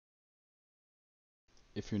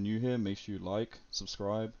If you're new here, make sure you like,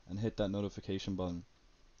 subscribe, and hit that notification button.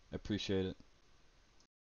 I appreciate it.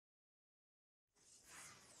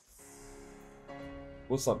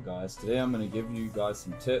 What's up guys, today I'm going to give you guys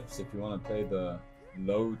some tips if you want to play the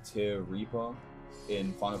low tier Reaper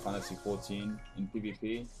in Final Fantasy XIV in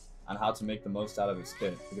PvP and how to make the most out of its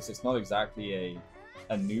kit, because it's not exactly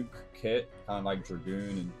a nuke kit, kind of like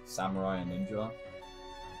Dragoon and Samurai and Ninja,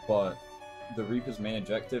 but the Reaper's main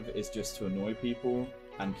objective is just to annoy people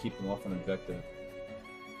and keep them off an objective.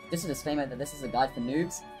 Just a disclaimer that this is a guide for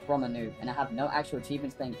noobs from a noob, and I have no actual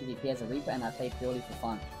achievements playing PvP as a Reaper, and I play purely for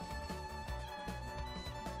fun.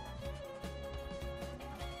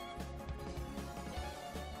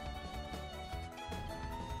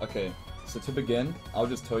 Okay, so to begin, I'll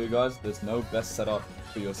just tell you guys there's no best setup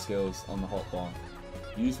for your skills on the hotbar.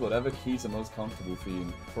 Use whatever keys are most comfortable for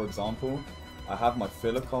you. For example, I have my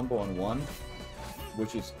filler combo on 1,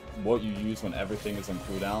 which is what you use when everything is on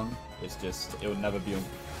cooldown. It's just, it will never be on,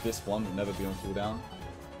 this one will never be on cooldown.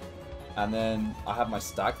 And then I have my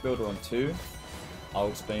stack builder on 2. I'll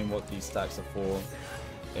explain what these stacks are for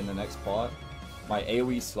in the next part. My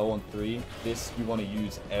AoE slow on 3, this you want to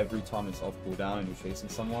use every time it's off cooldown and you're chasing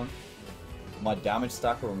someone. My damage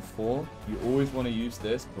stacker on 4, you always want to use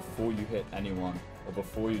this before you hit anyone, or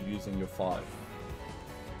before you're using your 5.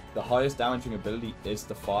 The highest damaging ability is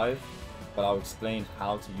the 5, but I'll explain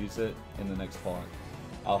how to use it in the next part.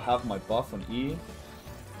 I'll have my buff on E,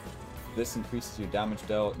 this increases your damage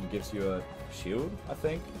dealt and gives you a shield, I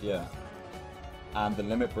think, yeah. And the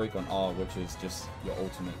limit break on R, which is just your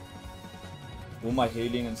ultimate. All my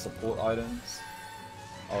healing and support items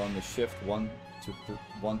are on the shift 1,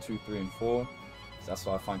 2, 3, and 4. So that's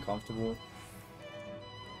what I find comfortable.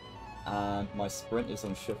 And my sprint is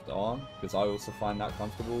on shift R, because I also find that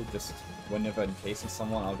comfortable. Just whenever I'm chasing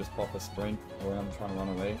someone, I'll just pop a sprint, or when I'm trying to run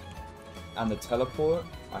away. And the teleport,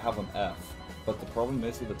 I have on F. But the problem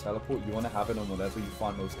is with the teleport, you want to have it on whatever you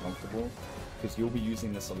find most comfortable, because you'll be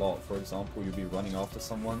using this a lot. For example, you'll be running after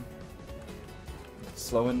someone,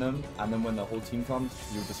 slowing them, and then when the whole team comes,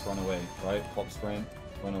 you'll just run away, right? Pop sprint,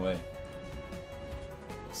 run away.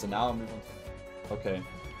 So now I'll move on to... Okay,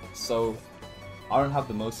 so I don't have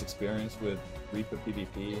the most experience with Reaper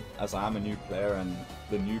PvP, as I am a new player and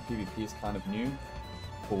the new PvP is kind of new.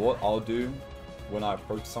 But what I'll do when I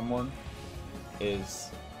approach someone is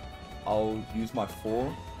I'll use my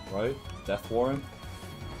 4, right? Death Warrant.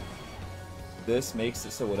 This makes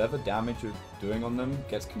it so whatever damage you're doing on them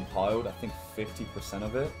gets compiled, I think 50%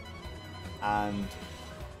 of it, and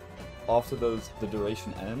after the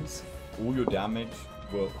duration ends, all your damage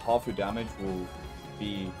half your damage will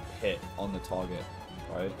be hit on the target,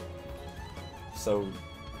 right? So,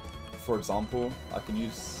 for example, I can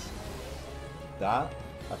use that,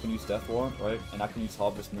 I can use Death Warrant, right? And I can use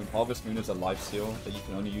Harvest Moon. Harvest Moon is a lifesteal that you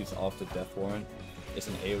can only use after Death Warrant. It's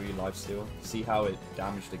an AoE lifesteal. See how it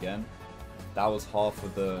damaged again? That was half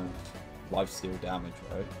of the lifesteal damage,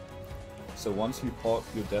 right? So once you pop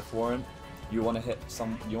your Death Warrant, you want to hit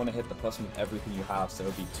the person with everything you have. So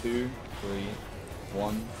it'll be 2, 3,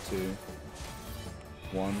 1, 2,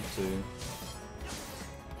 1, 2,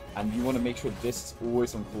 and you want to make sure this is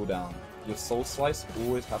always on cooldown. Your Soul Slice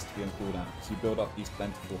always has to be on cooldown, so you build up these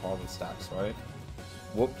Plentiful Harvest stacks, right?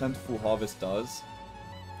 What Plentiful Harvest does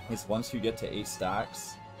is once you get to 8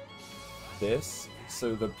 stacks,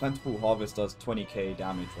 so the Plentiful Harvest does 20k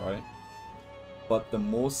damage, right? But the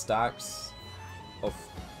more stacks of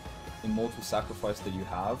Immortal Sacrifice that you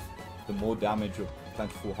have, the more damage your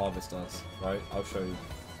Plentiful Harvest does, right? I'll show you.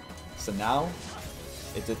 So now,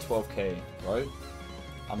 it did 12k, right?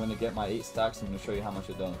 I'm going to get my 8 stacks and I'm going to show you how much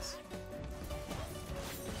it does.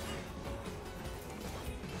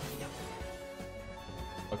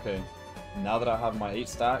 Okay, now that I have my 8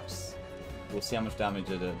 stacks, we'll see how much damage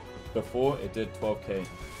it did. Before, it did 12k.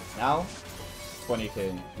 Now,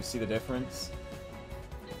 20k. You see the difference?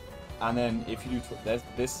 And then if you do,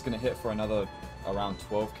 this is going to hit for another around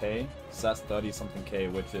 12k, so that's 30 something k,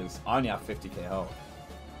 which is, I only have 50k health.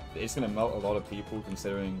 It's going to melt a lot of people,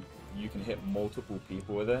 considering you can hit multiple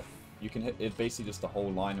people with it. You can hit it basically just the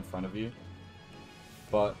whole line in front of you.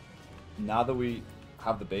 But now that we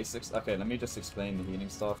have the basics, okay, let me just explain the healing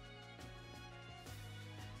stuff.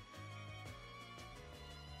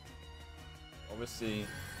 Obviously,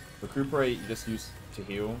 Recuperate you just use to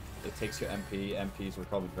heal. It takes your MP. MP is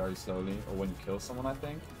recovered very slowly, or when you kill someone, I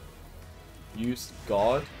think. Use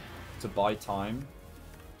Guard to buy time,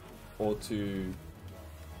 or to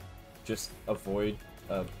just avoid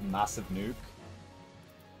a massive nuke.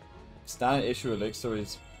 Standard issue elixir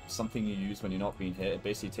is something you use when you're not being hit. It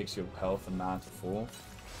basically takes your health and mana to full.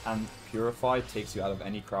 And Purify takes you out of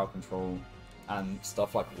any crowd control and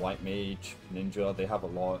stuff like White Mage, Ninja, they have a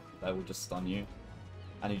lot that will just stun you.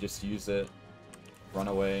 And you just use it, run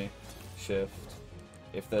away, shift.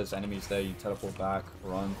 If there's enemies there, you teleport back,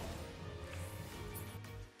 run.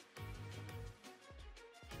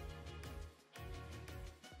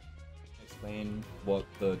 Explain what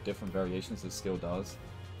the different variations of skill does.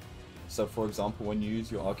 So for example, when you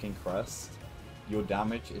use your Arcane Crest, your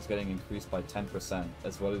damage is getting increased by 10%,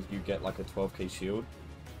 as well as you get like a 12k shield.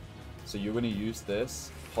 So you're going to use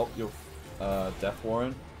this, pop your Death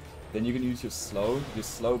Warrant, then you're going to use your slow. Your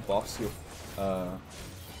slow buffs your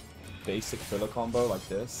basic filler combo like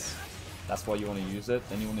this. That's why you want to use it.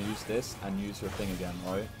 Then you want to use this and use your thing again,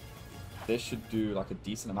 right? This should do like a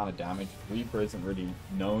decent amount of damage. Reaper isn't really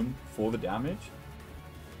known for the damage,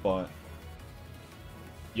 but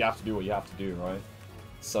you have to do what you have to do, right?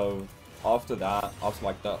 So after that, after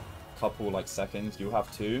like that couple like seconds, you'll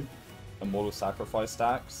have 2 Immortal Sacrifice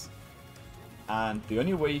stacks. And the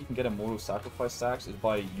only way you can get Immortal Sacrifice stacks is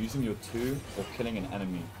by using your 2 or killing an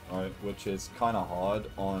enemy, right? Which is kind of hard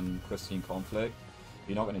on Crystalline Conflict.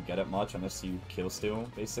 You're not going to get it much unless you kill steal,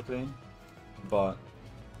 basically. But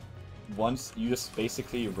once you just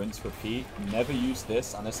basically rinse, repeat, never use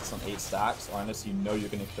this unless it's on 8 stacks or unless you know you're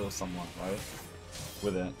going to kill someone, right?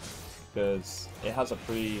 With it. Because it has a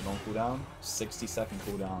pretty long cooldown, 60-second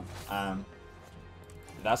cooldown. And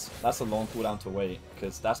that's a long cooldown to wait,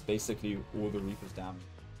 because that's basically all the Reaper's damage.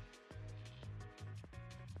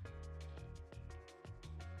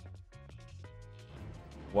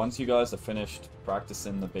 Once you guys are finished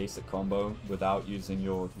practicing the basic combo without using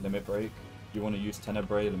your limit break, you want to use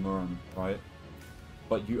Tenebrae Lemurum, right?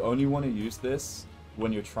 But you only want to use this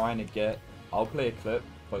when you're trying to get... I'll play a clip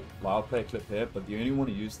here, but you only want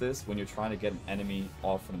to use this when you're trying to get an enemy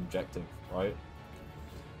off an objective, right?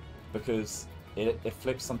 Because it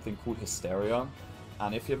flips something called Hysteria,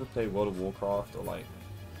 and if you ever play World of Warcraft or like...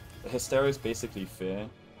 Hysteria is basically fear,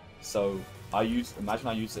 so imagine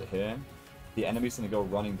I use it here, the enemy's gonna go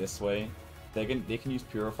running this way, they can use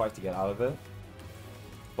Purify to get out of it,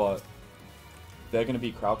 but they're gonna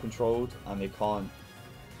be crowd controlled and they can't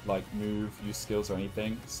like move, use skills or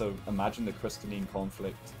anything. So imagine the Crystalline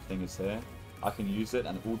Conflict thing is here. I can use it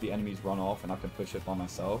and all the enemies run off and I can push it by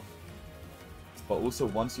myself. But also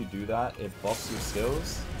once you do that, it buffs your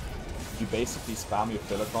skills. You basically spam your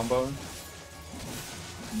filler combo.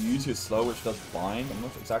 You use your slow, which does bind. I'm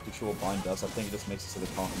not exactly sure what bind does. I think it just makes it so they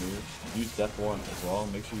can't move. Use Death Warrant as well.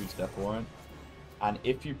 Make sure you use Death Warrant. And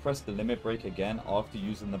if you press the limit break again after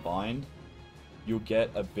using the bind, you'll get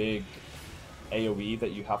a big AoE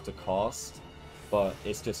that you have to cast, but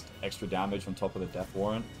it's just extra damage on top of the Death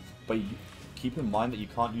Warrant. But keep in mind that you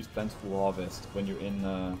can't use Plentiful Harvest when you're in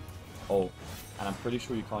the ult, and I'm pretty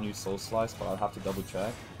sure you can't use Soul Slice, but I'll have to double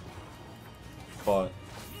check. But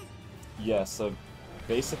yeah, so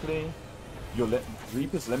basically your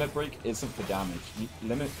Reaper's limit break isn't for damage.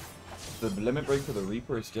 The limit break for the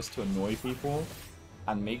Reaper is just to annoy people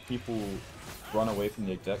and make people run away from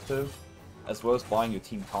the objective, as well as buying your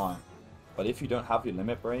team time. But if you don't have your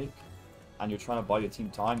limit break and you're trying to buy your team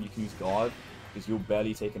time, you can use Guard, because you'll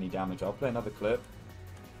barely take any damage. I'll play another clip,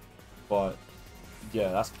 but yeah,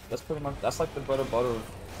 that's pretty much, that's like the bread and butter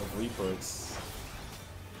of Reaper. It's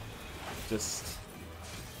just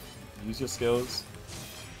use your skills,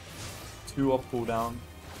 2 off cooldown,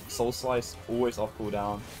 Soul Slice always off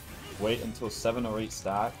cooldown, wait until 7 or 8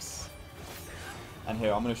 stacks, and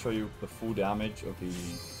here I'm going to show you the full damage of the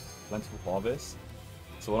Plentiful Harvest.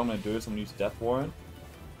 So what I'm going to do is I'm going to use Death Warrant,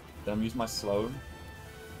 then I'm going to use my slow,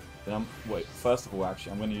 then first of all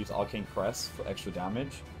actually I'm going to use Arcane Crest for extra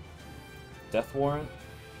damage, Death Warrant,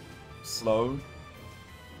 slow,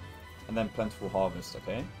 and then Plentiful Harvest,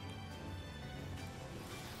 okay?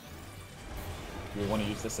 We want to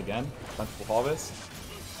use this again, Plentiful Harvest,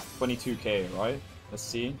 22k, right? Let's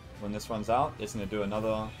see, when this runs out, it's going to do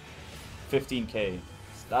another 15k.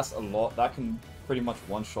 So that's a lot, that can pretty much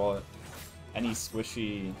one-shot any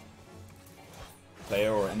squishy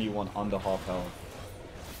player or anyone under half health.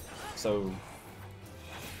 So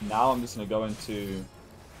now I'm just going to go into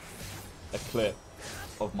a clip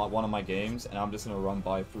of one of my games, and I'm just going to run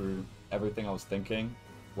through everything I was thinking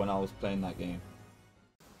when I was playing that game.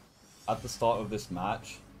 At the start of this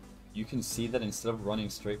match, you can see that instead of running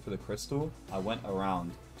straight for the crystal, I went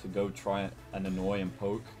around to go try and annoy and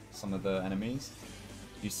poke some of the enemies.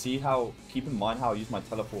 You see how, keep in mind how I use my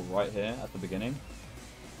teleport right here at the beginning.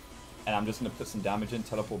 And I'm just going to put some damage in,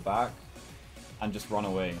 teleport back, and just run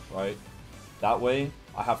away, right? That way,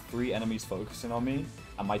 I have 3 enemies focusing on me,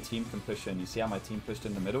 and my team can push in. You see how my team pushed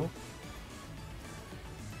in the middle?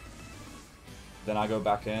 Then I go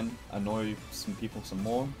back in, annoy some people some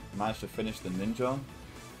more, manage to finish the ninja,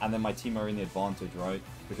 and then my team are in the advantage, right?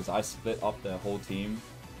 Because I split up their whole team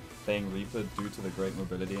playing Reaper due to the great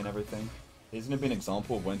mobility and everything. Here's going to be an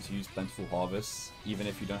example of when to use Plentiful Harvests, even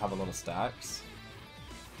if you don't have a lot of stacks.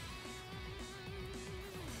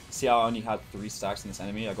 See how I only had 3 stacks in this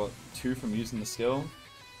enemy? I got 2 from using the skill,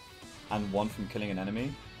 and 1 from killing an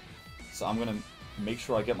enemy. So I'm going to make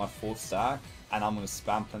sure I get my 4th stack, and I'm going to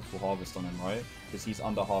spam Plentiful Harvest on him, right? Because he's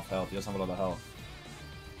under half health, he doesn't have a lot of health.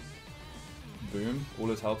 Boom, all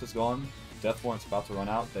his health is gone. Death Warrant's about to run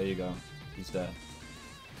out, there you go. He's dead.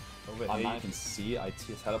 Over here you can see I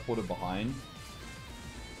teleported behind.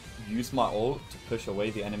 Use my ult to push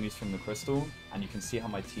away the enemies from the crystal, and you can see how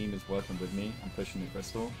my team is working with me and pushing the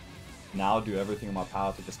crystal. Now do everything in my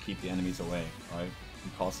power to just keep the enemies away, right?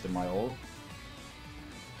 And cast in my ult.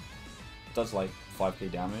 It does like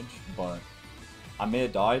 5k damage, but I may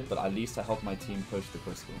have died, but at least I helped my team push the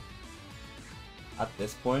crystal. At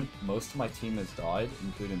this point, most of my team has died,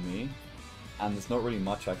 including me, and there's not really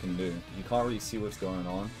much I can do. You can't really see what's going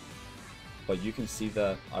on, but you can see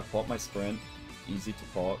that I pop my sprint, easy to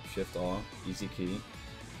pop, shift R, easy key.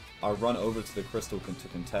 I run over to the crystal to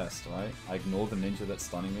contest, right? I ignore the ninja that's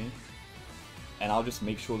stunning me, and I'll just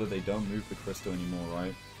make sure that they don't move the crystal anymore,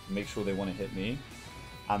 right? Make sure they want to hit me,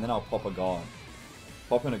 and then I'll pop a guard.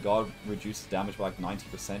 Popping a guard reduces damage by like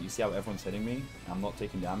 90%. You see how everyone's hitting me? I'm not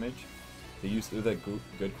taking damage. They used their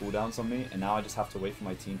good cooldowns on me, and now I just have to wait for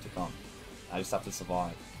my team to come. I just have to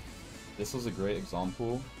survive. This was a great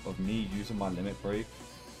example of me using my limit break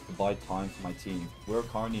to buy time for my team. We're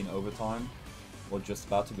currently in overtime, or just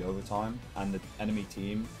about to be overtime, and the enemy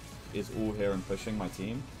team is all here and pushing my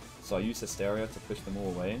team. So I use Hysteria to push them all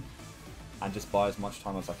away, and just buy as much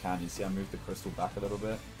time as I can. You see I moved the crystal back a little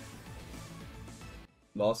bit.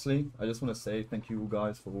 Lastly, I just want to say thank you all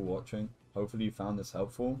guys for all watching. Hopefully you found this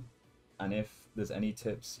helpful, and if there's any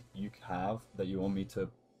tips you have that you want me to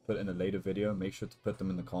put in a later video, make sure to put them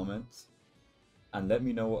in the comments. And let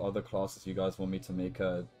me know what other classes you guys want me to make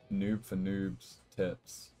a noob for noobs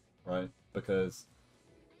tips, right? Because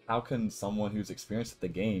how can someone who's experienced at the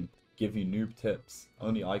game give you noob tips?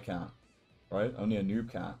 Only I can, right? Only a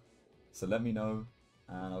noob can. So let me know,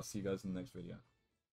 and I'll see you guys in the next video.